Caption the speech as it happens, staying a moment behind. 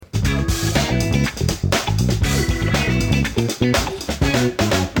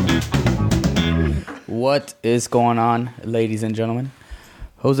What is going on, ladies and gentlemen?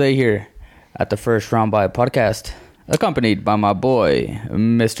 Jose here at the First Round By podcast, accompanied by my boy,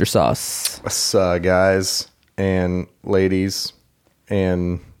 Mr. Sauce. What's guys and ladies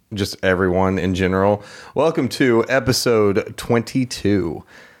and just everyone in general. Welcome to episode 22.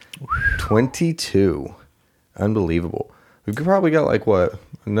 22. Unbelievable. We've probably got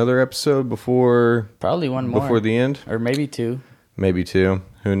another episode before... Probably one more. Before the end? Or maybe two. Maybe two.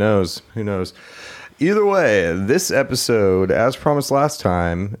 Who knows? Either way, this episode, as promised last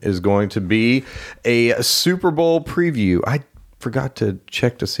time, is going to be a Super Bowl preview. I forgot to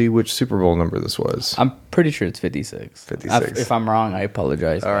check to see which Super Bowl number this was. I'm pretty sure it's 56. 56. If I'm wrong, I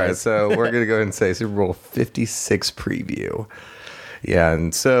apologize. All right, so we're going to go ahead and say Super Bowl 56 preview. Yeah,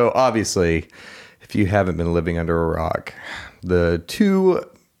 and so obviously, if you haven't been living under a rock, the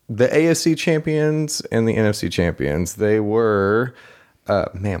AFC champions and the NFC champions, they were...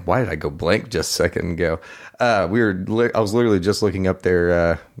 man, why did I go blank just a second ago? I was literally just looking up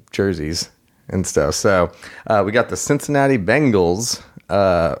their jerseys and stuff. So we got the Cincinnati Bengals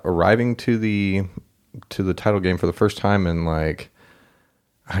arriving to the title game for the first time in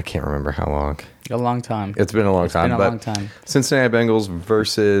I can't remember how long. A long time. It's been a long time. Long time. Cincinnati Bengals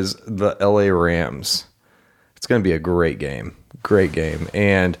versus the LA Rams. It's going to be a great game. Great game.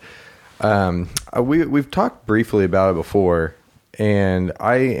 And we've talked briefly about it before. And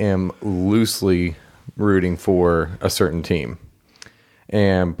I am loosely rooting for a certain team.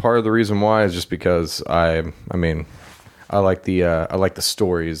 And part of the reason why is just because I like the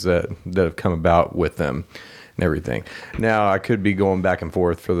stories that have come about with them and everything. Now I could be going back and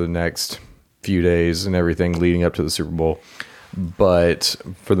forth for the next few days and everything leading up to the Super Bowl. But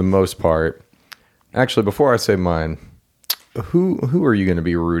for the most part, actually before I say mine, who are you going to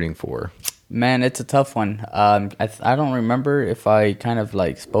be rooting for? Man, it's a tough one. I don't remember if I kind of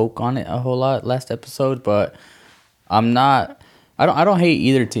spoke on it a whole lot last episode, but I don't hate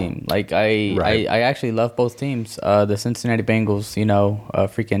either team. I actually love both teams. The Cincinnati Bengals,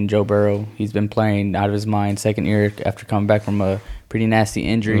 freaking Joe Burrow, he's been playing out of his mind, second year after coming back from a pretty nasty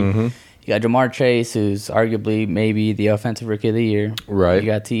injury. Mm-hmm. You got Jamar Chase, who's arguably maybe the offensive rookie of the year. Right. You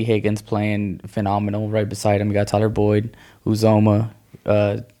got T. Higgins playing phenomenal right beside him. You got Tyler Boyd, Uzoma,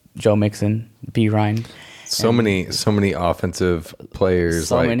 Joe Mixon, B. Ryan. So many offensive players.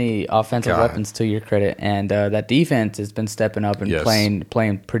 So many offensive weapons to your credit. And that defense has been stepping up and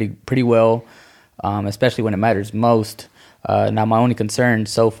playing pretty well, especially when it matters most. Now, my only concern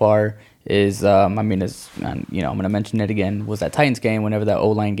so far is, I'm going to mention it again, was that Titans game whenever that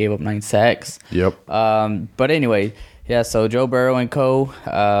O-line gave up 9 sacks. Yep. But anyway, yeah, so Joe Burrow and co.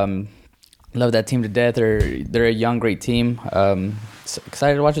 Love that team to death. They're a young, great team. So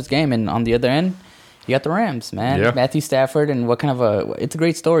excited to watch this game. And on the other end, you got the Rams, man. Yeah. Matthew Stafford, and it's a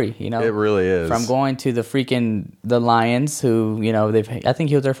great story, It really is. From going to the Lions, who, I think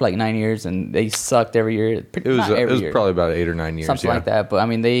he was there for 9 years, and they sucked every year. It was probably about 8 or 9 years. Something like that. But,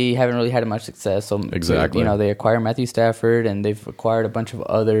 they haven't really had much success. So, exactly. They acquired Matthew Stafford, and they've acquired a bunch of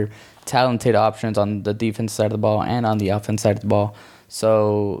other talented options on the defense side of the ball and on the offense side of the ball.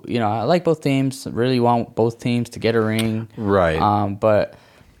 So, I like both teams. Really want both teams to get a ring. Right. But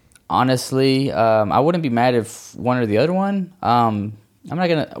honestly, I wouldn't be mad if one or the other one. I'm not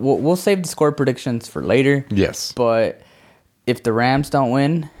going to... We'll save the score predictions for later. Yes. But if the Rams don't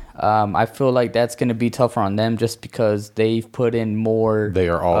win, I feel like that's going to be tougher on them just because they've put in more... They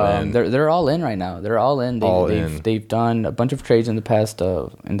are all in. They're all in right now. They're all in. They've done a bunch of trades in the past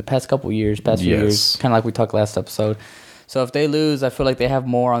couple years, few years, kind of like we talked last episode. So if they lose, I feel like they have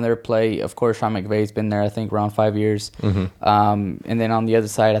more on their plate. Of course, Sean McVay's been there, I think, around 5 years. Mm-hmm. And then on the other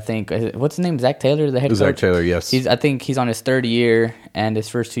side, I think, what's his name? Zach Taylor, the head coach? Zach Taylor, yes. I think he's on his third year, and his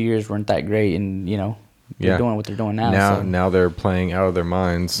first 2 years weren't that great. And, they're doing what they're doing now. Now they're playing out of their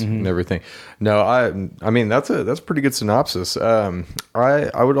minds and everything. No, I mean, that's a pretty good synopsis. I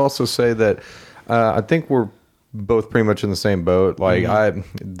would also say that I think we're both pretty much in the same boat.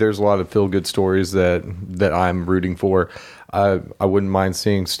 There's a lot of feel-good stories that I'm rooting for. I wouldn't mind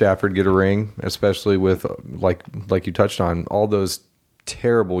seeing Stafford get a ring, especially with like you touched on all those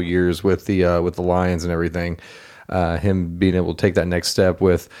terrible years with the Lions and everything. Him being able to take that next step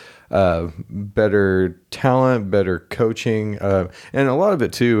with better talent, better coaching, and a lot of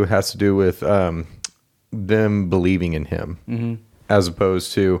it too has to do with them believing in him, as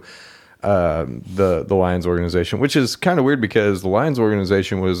opposed to the Lions organization, which is kind of weird because the Lions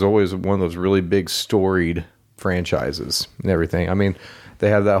organization was always one of those really big storied franchises and everything. They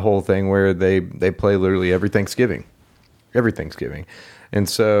have that whole thing where they play literally every Thanksgiving. And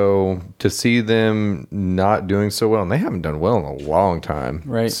so to see them not doing so well, and they haven't done well in a long time.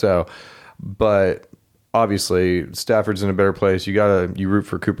 Right. So, but obviously Stafford's in a better place. You root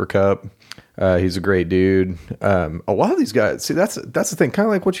for Cooper Kupp. He's a great dude. A lot of these guys, see, that's the thing. Kind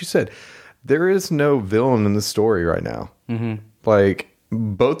of like what you said. There is no villain in the story right now. Mm-hmm. Like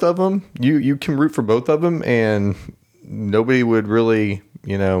both of them, you can root for both of them, and nobody would really,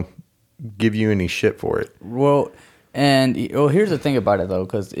 give you any shit for it. Well, here's the thing about it though,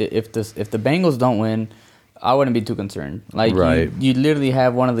 because if the Bengals don't win, I wouldn't be too concerned. Like right. you literally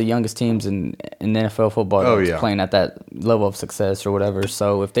have one of the youngest teams in NFL football that's playing at that level of success or whatever.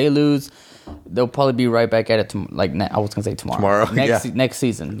 So if they lose, they'll probably be right back at it. I was gonna say tomorrow. Next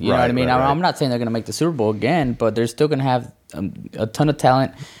season. You know what I mean? Right. I'm not saying they're gonna make the Super Bowl again, but they're still gonna have a ton of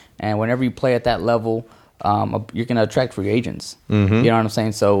talent. And whenever you play at that level, you're gonna attract free agents. Mm-hmm. You know what I'm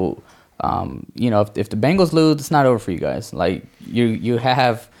saying? So, if the Bengals lose, it's not over for you guys. Like you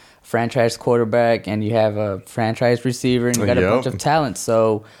have franchise quarterback and you have a franchise receiver and you got a bunch of talent.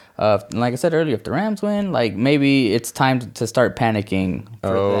 So, like I said earlier, if the Rams win, like maybe it's time to start panicking.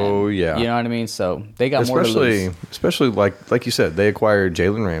 Yeah, you know what I mean. So they got more to lose. Especially like you said, they acquired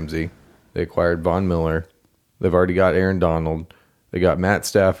Jalen Ramsey, they acquired Von Miller, they've already got Aaron Donald, they got Matt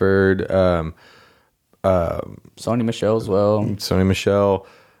Stafford, Sony Michel as well. Sony Michel.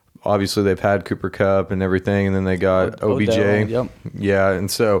 Obviously, they've had Cooper Kupp and everything, and then they got OBJ. Yep. Yeah, and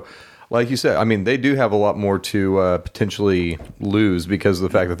so, like you said, I mean, they do have a lot more to potentially lose because of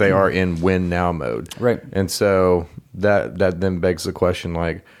the fact that they are in win-now mode. Right. And so that then begs the question,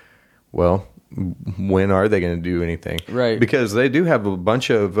 like, well, when are they going to do anything? Right. Because they do have a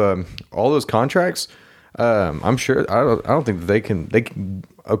bunch of all those contracts. I'm sure I don't think that they can.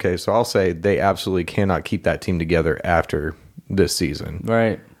 Okay, so I'll say they absolutely cannot keep that team together after this season.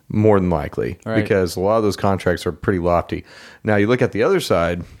 Right. More than likely, right. Because a lot of those contracts are pretty lofty. Now, you look at the other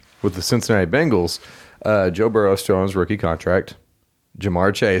side with the Cincinnati Bengals, Joe Burrow still on his rookie contract.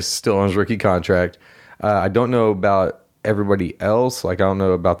 Jamar Chase still on his rookie contract. I don't know about everybody else. Like, I don't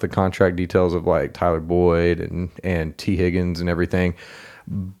know about the contract details of, like, Tyler Boyd and T. Higgins and everything.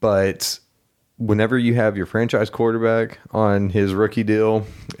 But whenever you have your franchise quarterback on his rookie deal,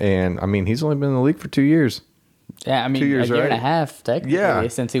 and, I mean, he's only been in the league for 2 years. Yeah, I mean, 2 years, a year right? and a half, technically,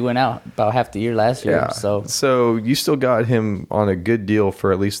 since he went out about half the year last year. Yeah. So you still got him on a good deal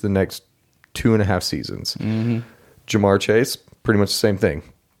for at least the next 2.5 seasons. Mm-hmm. Jamar Chase, pretty much the same thing.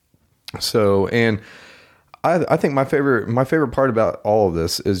 So, and I think my favorite part about all of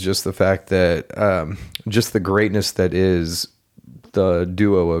this is just the fact that just the greatness that is the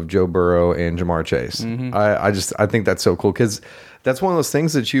duo of Joe Burrow and Jamar Chase. Mm-hmm. I think that's so cool because that's one of those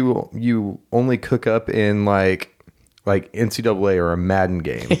things that you only cook up in like NCAA or a Madden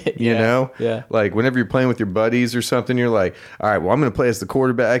game, you know? Yeah. Like whenever you're playing with your buddies or something, you're like, all right, well, I'm going to play as the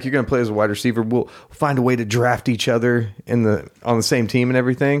quarterback. You're going to play as a wide receiver. We'll find a way to draft each other on the same team and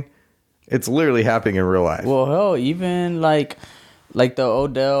everything. It's literally happening in real life. Well, hell, even like the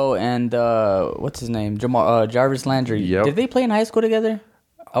Odell and what's his name? Jarvis Landry. Yep. Did they play in high school together?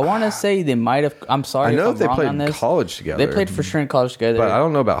 I want to say they might have. I'm sorry. I know if they wrong played on in this. college together. They played for sure in college together. But I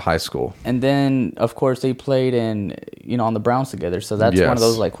don't know about high school. And then, of course, they played on the Browns together. So that's one of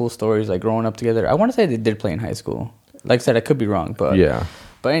those like cool stories, like growing up together. I want to say they did play in high school. Like I said, I could be wrong, but yeah.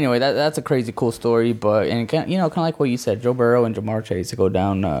 But anyway, that's a crazy cool story. But kind of like what you said, Joe Burrow and Jamar Chase to go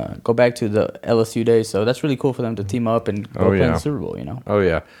back to the LSU days. So that's really cool for them to team up and go play in the Super Bowl. Oh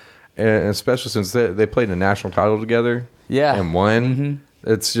yeah, and especially since they played a national title together. Yeah, and won. Mm-hmm.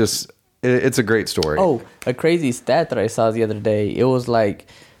 It's just it's a great story. Oh, a crazy stat that I saw the other day. It was like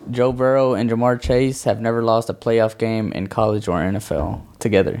Joe Burrow and Jamar Chase have never lost a playoff game in college or NFL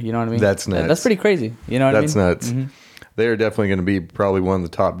together. You know what I mean? That's nuts. That's pretty crazy. You know what I mean? That's nuts. Mm-hmm. They are definitely going to be probably one of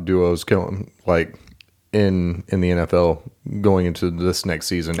the top duos like in the NFL going into this next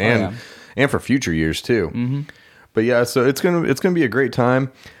season and for future years too. Mm-hmm. But yeah, so it's gonna be a great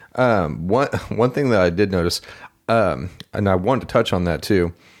time. One thing that I did notice, and I wanted to touch on that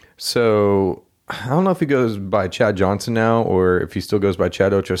too. So I don't know if he goes by Chad Johnson now or if he still goes by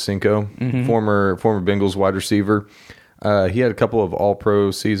Chad Ochocinco, mm-hmm. former Bengals wide receiver. He had a couple of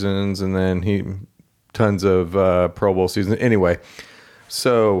All-Pro seasons and then tons of Pro Bowl seasons. Anyway,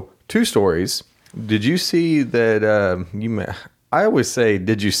 so 2 stories. Did you see that I always say,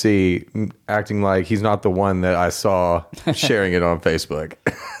 did you see, acting like he's not the one that I saw sharing it on Facebook.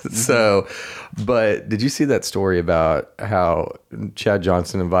 So, but did you see that story about how Chad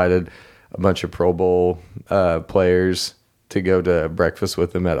Johnson invited a bunch of Pro Bowl players to go to breakfast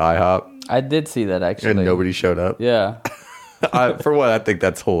with him at IHOP? I did see that, actually. And nobody showed up? Yeah. For one, I think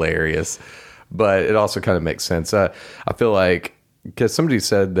that's hilarious. But it also kind of makes sense. I feel like because somebody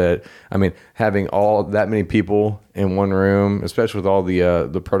said that, I mean, having all that many people in one room, especially with all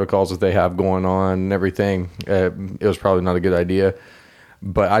the protocols that they have going on and everything, it was probably not a good idea.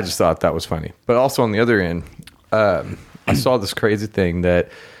 But I just thought that was funny. But also on the other end, I saw this crazy thing that,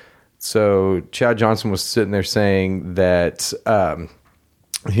 so Chad Johnson was sitting there saying that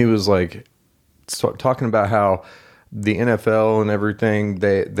he was like talking about how the NFL and everything,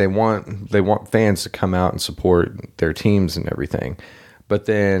 they want fans to come out and support their teams and everything. But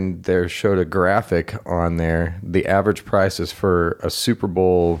then there showed a graphic on there. The average prices for a Super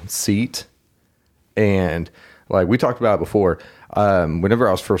Bowl seat, and like we talked about before, whenever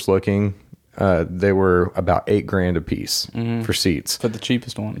I was first looking, they were about $8,000 a piece for seats. For the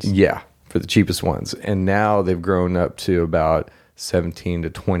cheapest ones. Yeah, for the cheapest ones. And now they've grown up to about 17 to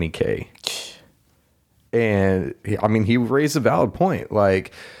 20K. And I mean, he raised a valid point.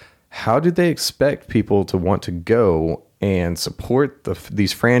 Like, how did they expect people to want to go and support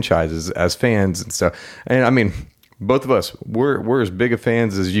these franchises as fans and stuff? And I mean, both of us, we're as big of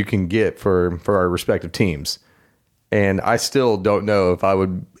fans as you can get for our respective teams. And I still don't know if I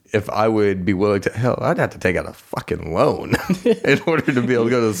would be willing to. Hell, I'd have to take out a fucking loan in order to be able to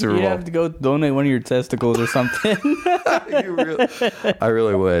go to the Super Bowl. You have to go donate one of your testicles or something. I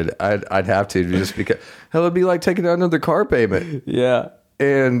really would. I'd have to, just because. Hell, it'd be like taking out another car payment. Yeah.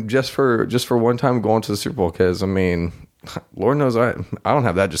 And just for one time going to the Super Bowl, because I mean, Lord knows I don't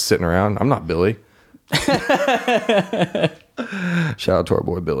have that just sitting around. I'm not Billy. Shout out to our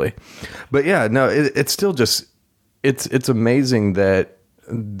boy Billy. But yeah, no, it's still just it's amazing that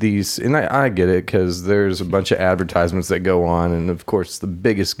these, and I get it, because there's a bunch of advertisements that go on, and of course the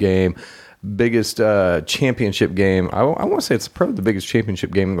biggest championship game. I want to say it's probably the biggest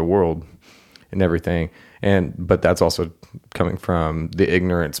championship game in the world and everything. But that's also coming from the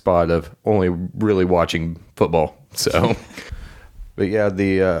ignorant spot of only really watching football. So, but yeah,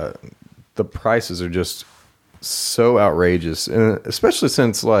 the prices are just so outrageous, and especially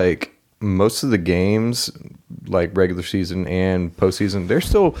since like most of the games, like regular season and postseason,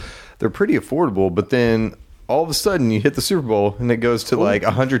 they're pretty affordable. But then all of a sudden you hit the Super Bowl and it goes to like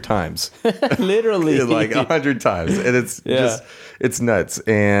 100 times, literally like 100 times, and it's just it's nuts.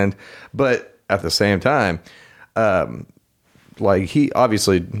 But at the same time, like he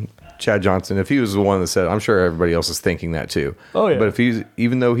obviously, Chad Johnson, if he was the one that said it, I'm sure everybody else is thinking that too. Oh yeah. But if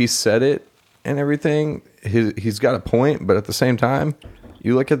even though he said it and everything, he's got a point. But at the same time,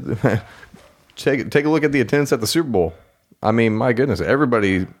 you look at take a look at the attendance at the Super Bowl. I mean, my goodness,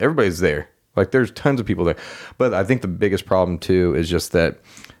 everybody's there. Like, there's tons of people there. But I think the biggest problem too is just that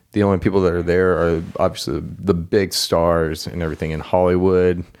the only people that are there are obviously the big stars and everything in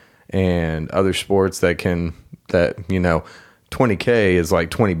Hollywood and other sports that 20K is like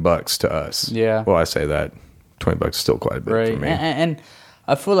 $20 to us. Yeah. Well, I say that $20 is still quite a bit for me. And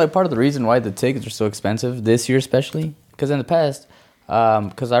I feel like part of the reason why the tickets are so expensive this year, especially, because in the past,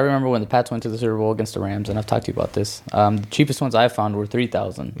 because I remember when the Pats went to the Super Bowl against the Rams, and I've talked to you about this. The cheapest ones I found were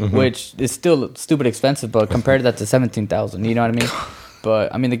 $3,000, which is still stupid expensive, but compared that to $17,000, you know what I mean?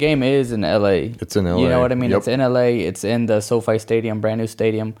 But I mean, the game is in LA. It's in LA. You know what I mean? Yep. It's in LA. It's in the SoFi Stadium, brand new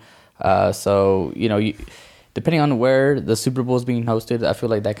stadium. So depending on where the Super Bowl is being hosted, I feel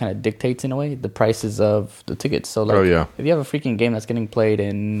like that kind of dictates in a way the prices of the tickets. So like, if you have a freaking game that's getting played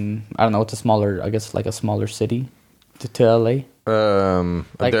in, I don't know, it's a smaller city to LA.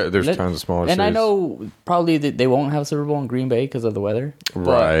 There's tons of smaller cities. And I know probably that they won't have a Super Bowl in Green Bay because of the weather.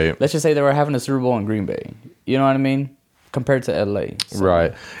 Right. Let's just say they were having a Super Bowl in Green Bay. You know what I mean? Compared to LA. So.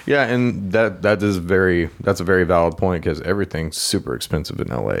 Right. Yeah, and that's a very valid point, because everything's super expensive in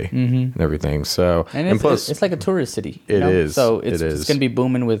LA and everything. So and plus it's like a tourist city. It is. So it's going to be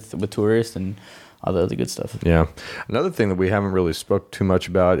booming with tourists and all the other good stuff. Yeah. Another thing that we haven't really spoke too much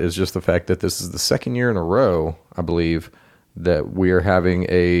about is just the fact that this is the second year in a row, I believe, that we are having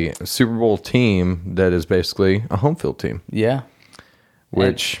a Super Bowl team that is basically a home field team. Yeah.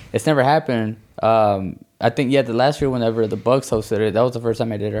 Which and it's never happened. I think the last year whenever the Bucks hosted it, that was the first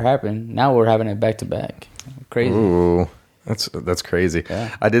time it ever happened. Now we're having it back to back. Crazy. Ooh, that's crazy.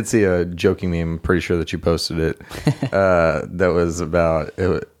 Yeah. I did see a joking meme. I'm pretty sure that you posted it. That was about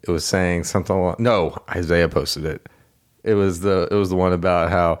it. It was saying something. No, Isaiah posted it. It was the one about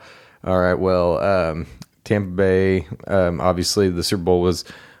how. All right, well, Tampa Bay. Obviously, the Super Bowl was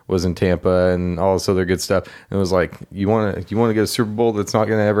in Tampa and all this other good stuff. And it was like, you want to get a Super Bowl that's not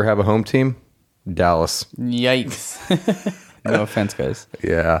going to ever have a home team? Dallas. Yikes. No offense, guys.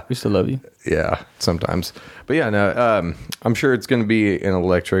 Yeah. We still love you. Yeah, sometimes. But yeah, no, I'm sure it's going to be an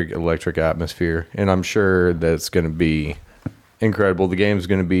electric atmosphere, and I'm sure that it's going to be incredible. The game's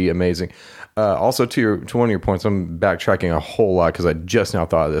going to be amazing. Also, to one of your points, I'm backtracking a whole lot because I just now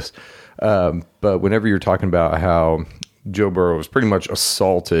thought of this. But whenever you're talking about how Joe Burrow was pretty much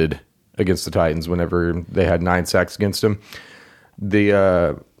assaulted against the Titans whenever they had 9 sacks against him,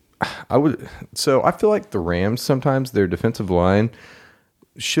 I feel like the Rams, sometimes their defensive line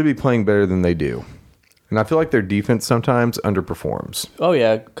should be playing better than they do. And I feel like their defense sometimes underperforms. Oh,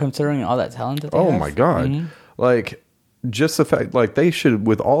 yeah. Considering all that talent that they have. Oh, my God. Mm-hmm. Like, just the fact, like, they should,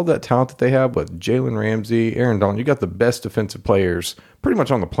 with all that talent that they have, with Jalen Ramsey, Aaron Donald, you got the best defensive players pretty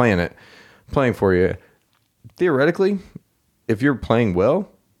much on the planet playing for you. Theoretically, if you're playing well,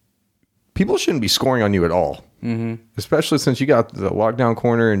 people shouldn't be scoring on you at all. Mm-hmm. Especially since you got the lockdown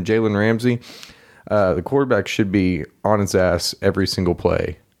corner and Jalen Ramsey. The quarterback should be on his ass every single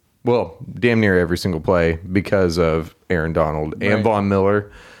play. Well, damn near every single play because of Aaron Donald and Von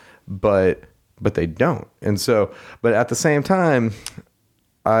Miller, but they don't. And so, but at the same time,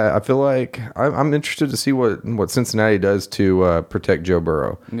 I feel like I'm interested to see what Cincinnati does to protect Joe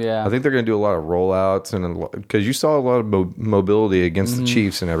Burrow. Yeah, I think they're going to do a lot of rollouts and because you saw a lot of mobility against the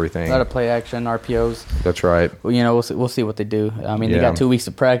Chiefs and everything. A lot of play action, RPOs. That's right. Well, we'll see what they do. I mean, they got 2 weeks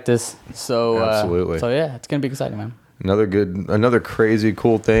of practice, so absolutely. So yeah, it's going to be exciting, man. Another crazy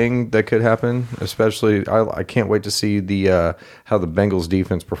cool thing that could happen, especially I can't wait to see how the Bengals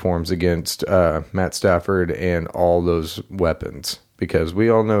defense performs against Matt Stafford and all those weapons, because we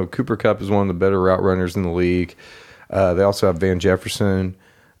all know Cooper Kupp is one of the better route runners in the league. They also have Van Jefferson,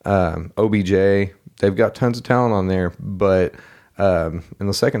 OBJ. They've got tons of talent on there, but in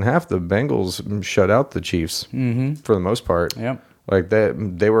the second half, the Bengals shut out the Chiefs for the most part. Yep. Like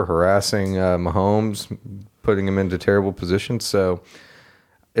they were harassing Mahomes, putting him into terrible positions. So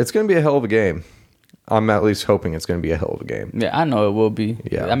it's going to be a hell of a game. I'm at least hoping it's going to be a hell of a game. Yeah, I know it will be.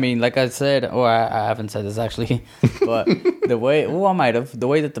 Yeah. I mean, like I said, or I haven't said this actually, but I might have. The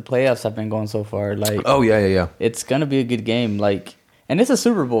way that the playoffs have been going so far, like, oh yeah, it's going to be a good game. Like, and it's a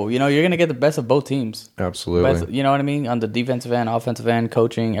Super Bowl. You're going to get the best of both teams. Absolutely. You know what I mean? On the defensive end, offensive end,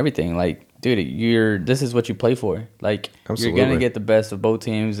 coaching, everything. Like, dude, this is what you play for. Like, absolutely. You're going to get the best of both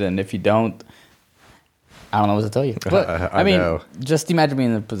teams, and if you don't, I don't know what to tell you. But I mean, know. Just imagine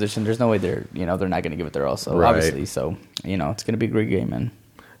being in the position. There's no way they're not going to give it their all. So obviously, it's going to be a great game, man.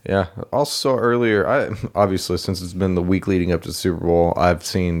 Yeah. Also earlier, obviously since it's been the week leading up to the Super Bowl, I've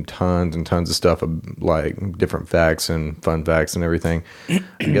seen tons and tons of stuff of like different facts and fun facts and everything. I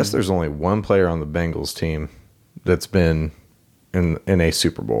guess there's only one player on the Bengals team that's been in a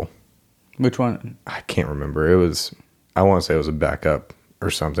Super Bowl. Which one? I can't remember. I want to say it was a backup or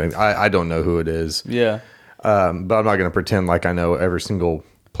something. I don't know who it is. Yeah. But I'm not going to pretend like I know every single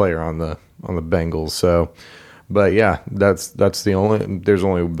player on the Bengals. So, but yeah, there's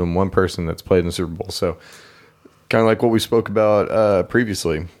only been one person that's played in the Super Bowl. So, kind of like what we spoke about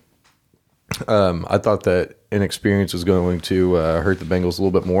previously. I thought that inexperience was going to hurt the Bengals a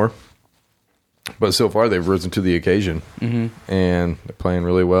little bit more, but so far they've risen to the occasion and they're playing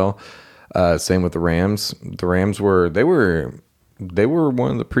really well. Same with the Rams. The Rams were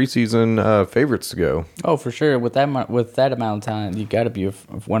one of the preseason favorites to go. Oh, for sure. With that amount of talent, you got to be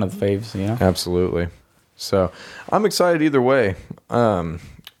one of the faves, Absolutely. So I'm excited either way. Are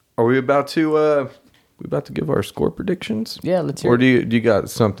we about to give our score predictions? Yeah, let's hear. Or do you got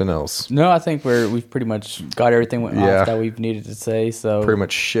something else? No, I think we've pretty much got everything off that we've needed to say. So pretty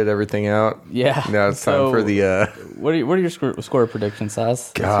much shit everything out. Yeah. Now it's time for the. What are your score predictions,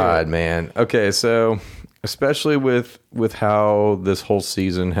 Sas? God, man. Okay, so. Especially with how this whole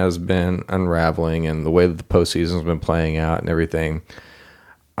season has been unraveling and the way that the postseason has been playing out and everything,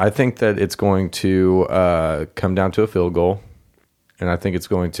 I think that it's going to come down to a field goal. And I think it's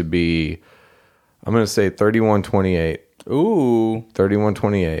going to be, I'm going to say 31-28. Ooh.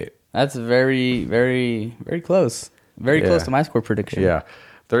 31-28. That's very, very, very close. Very close to my score prediction. Yeah.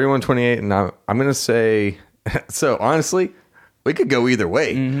 31-28. And I'm going to say, so honestly, we could go either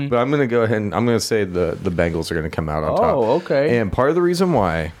way, but I'm going to go ahead and I'm going to say the Bengals are going to come out on top. Oh, okay. And part of the reason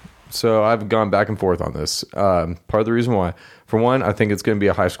why, so I've gone back and forth on this. Part of the reason why, for one, I think it's going to be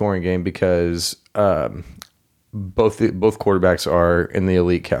a high-scoring game because both quarterbacks are in the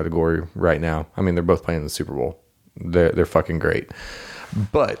elite category right now. I mean, they're both playing in the Super Bowl. They're fucking great.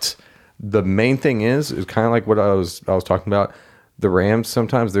 But the main thing is kind of like what I was talking about. The Rams,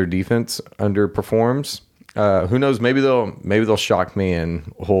 sometimes their defense underperforms. Who knows? Maybe they'll shock me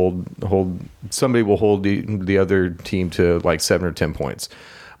and somebody will hold the other team to like 7 or 10 points.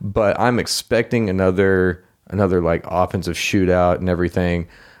 But I'm expecting another like offensive shootout and everything.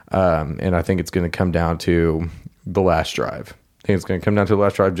 And I think it's going to come down to the last drive. I think it's going to come down to the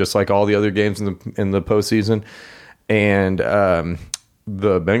last drive, just like all the other games in the postseason. And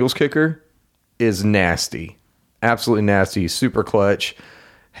the Bengals kicker is nasty. Absolutely nasty. Super clutch.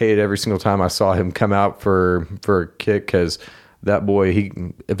 Hate every single time I saw him come out for a kick because that boy,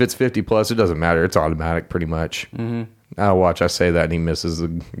 if it's 50 plus, it doesn't matter. It's automatic pretty much. Mm-hmm. I say that and he misses the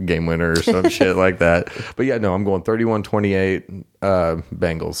game winner or some shit like that. But yeah, no, I'm going 31-28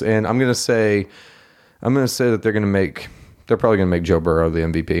 Bengals. And I'm going to say that they're probably going to make Joe Burrow the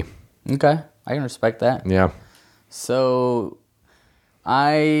MVP. Okay. I can respect that. Yeah. So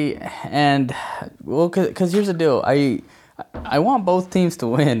because here's the deal. I want both teams to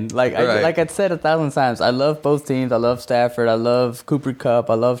win. Like I said 1,000 times, I love both teams. I love Stafford. I love Cooper Kupp.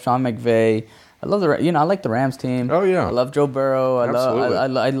 I love Sean McVay. I love I like the Rams team. Oh yeah. I love Joe Burrow. Absolutely.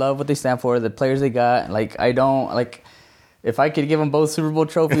 I love what they stand for. The players they got. Like I don't like. If I could give them both Super Bowl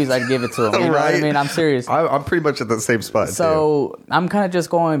trophies, I'd give it to them. You know what I mean? I'm serious. I'm pretty much at the same spot. So too. I'm kind of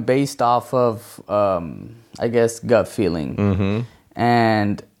just going based off of, I guess, gut feeling. Mm-hmm.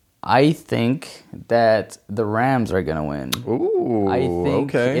 And I think that the Rams are going to win. Ooh, I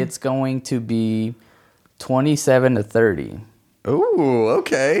think it's going to be 27-30. Ooh,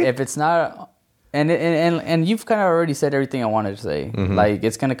 okay. If it's not... And you've kind of already said everything I wanted to say. Mm-hmm. Like,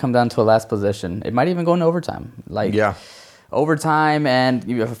 it's going to come down to a last possession. It might even go into overtime. Like, yeah. Overtime and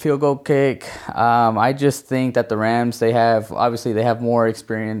you have a field goal kick. I just think that the Rams, they have more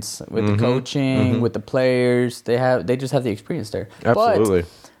experience with the coaching, with the players. They just have the experience there. Absolutely. But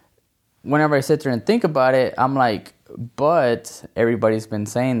whenever I sit there and think about it, I'm like, but everybody's been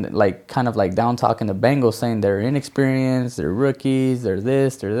saying that, like, kind of like down talking the Bengals, saying they're inexperienced, they're rookies, they're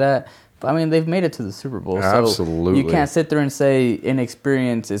this, they're that. But I mean, they've made it to the Super Bowl. Absolutely. So you can't sit there and say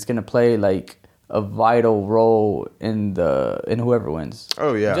inexperience is going to play like a vital role in whoever wins.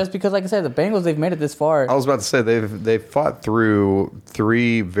 Oh yeah. Just because, like I said, the Bengals, they've made it this far. I was about to say they've fought through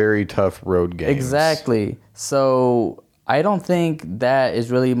 3 very tough road games. Exactly. So I don't think that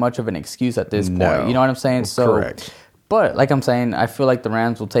is really much of an excuse at this point. You know what I'm saying? So correct. But like I'm saying, I feel like the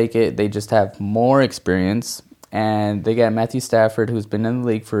Rams will take it. They just have more experience. And they got Matthew Stafford, who's been in the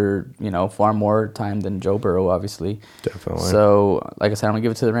league for, far more time than Joe Burrow, obviously. Definitely. So, like I said, I'm going to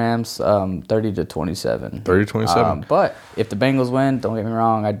give it to the Rams 30-27. 30-27. But if the Bengals win, don't get me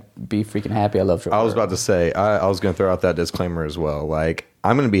wrong, I'd be freaking happy. I love Joe Burrow. I was about to say, I was going to throw out that disclaimer as well. Like,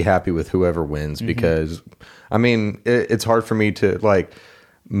 I'm going to be happy with whoever wins because, I mean, it's hard for me to, like,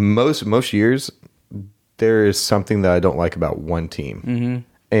 most years, there is something that I don't like about one team.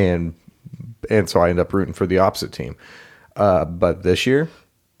 Mm-hmm. And so I end up rooting for the opposite team. But this year,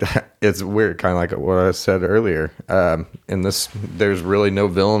 it's weird, kind of like what I said earlier. In this, there's really no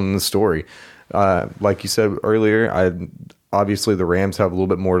villain in the story. Like you said earlier, obviously the Rams have a little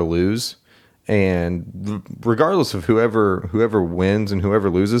bit more to lose. And regardless of whoever wins and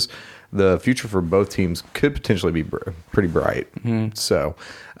whoever loses, the future for both teams could potentially be pretty bright. Mm-hmm. So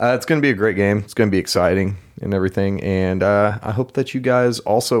it's going to be a great game. It's going to be exciting and everything. And I hope that you guys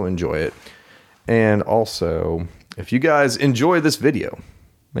also enjoy it. And also, if you guys enjoy this video,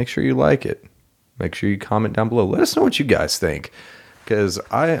 make sure you like it. Make sure you comment down below. Let us know what you guys think. Because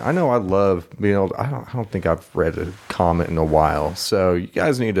I know I love being able to, I don't think I've read a comment in a while. So you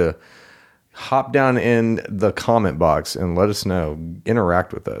guys need to hop down in the comment box and let us know.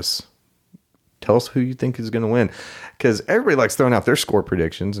 Interact with us. Tell us who you think is going to win. Because everybody likes throwing out their score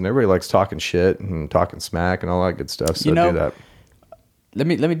predictions. And everybody likes talking shit and talking smack and all that good stuff. So do that. Let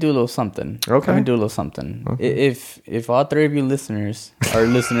me do a little something. Okay. Let me do a little something. Okay. If all 3 of you listeners are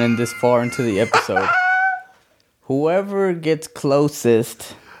listening this far into the episode, whoever gets the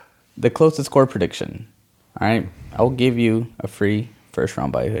closest score prediction, all right, I will give you a free first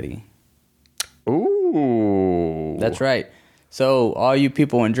round buy hoodie. Ooh. That's right. So all you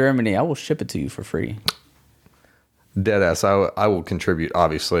people in Germany, I will ship it to you for free. Deadass, I will contribute.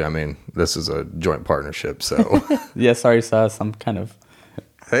 Obviously, I mean, this is a joint partnership, so. Yeah, sorry, Sauce. I'm kind of.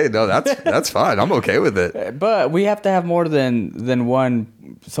 Hey, no, that's fine. I'm okay with it. But we have to have more than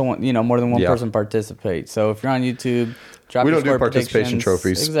one. Someone, more than one person participate. So if you're on YouTube, drop your score predictions. We don't do participation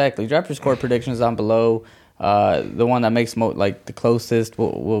trophies. Exactly. Drop your score predictions down below. The one that makes the closest,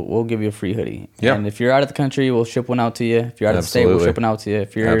 we'll give you a free hoodie. Yeah. And if you're out of the country, we'll ship one out to you. If you're out of the state, we'll ship one out to you.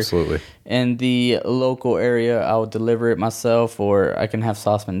 If you're in the local area, I'll deliver it myself, or I can have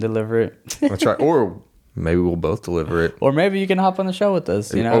Sauceman deliver it. That's right. Or maybe we'll both deliver it. Or maybe you can hop on the show with us,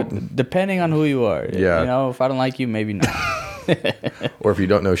 depending on who you are. Yeah. If I don't like you, maybe not. Or if you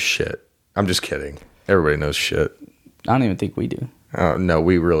don't know shit. I'm just kidding. Everybody knows shit. I don't even think we do. No,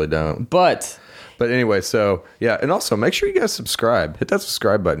 we really don't. But anyway, so yeah, and also make sure you guys subscribe. Hit that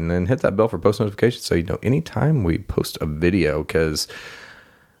subscribe button and hit that bell for post notifications so you know anytime we post a video, because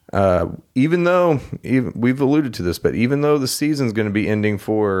Even though we've alluded to this, but even though the season's going to be ending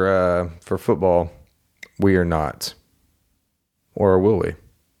for football, we are not. Or will we?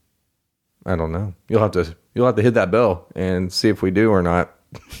 I don't know. You'll have to hit that bell and see if we do or not.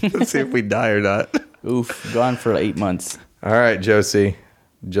 See if we die or not. Oof, gone for 8 months. All right, Josie.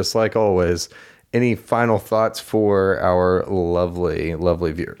 Just like always, any final thoughts for our lovely,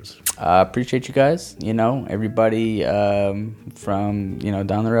 lovely viewers? I appreciate you guys. Everybody from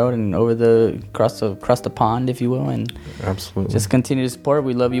down the road and across the pond, if you will, and absolutely just continue to support.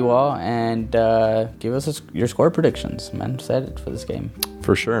 We love you all, and give us your score predictions. Man, I'm excited for this game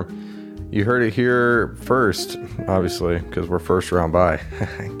for sure. You heard it here first, obviously, because we're first round bye.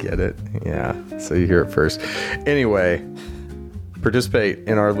 Get it? Yeah. So you hear it first. Anyway, participate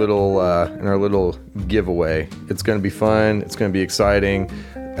in our little giveaway. It's going to be fun. It's going to be exciting.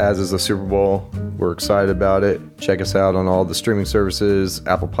 As is the Super Bowl. We're excited about it. Check us out on all the streaming services: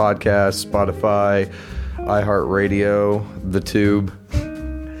 Apple Podcasts, Spotify, iHeartRadio, the Tube,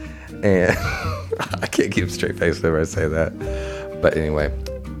 and I can't keep a straight face whenever I say that. But anyway.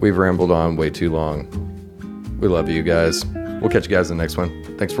 We've rambled on way too long. We love you guys. We'll catch you guys in the next one.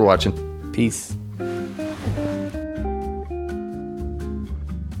 Thanks for watching. Peace.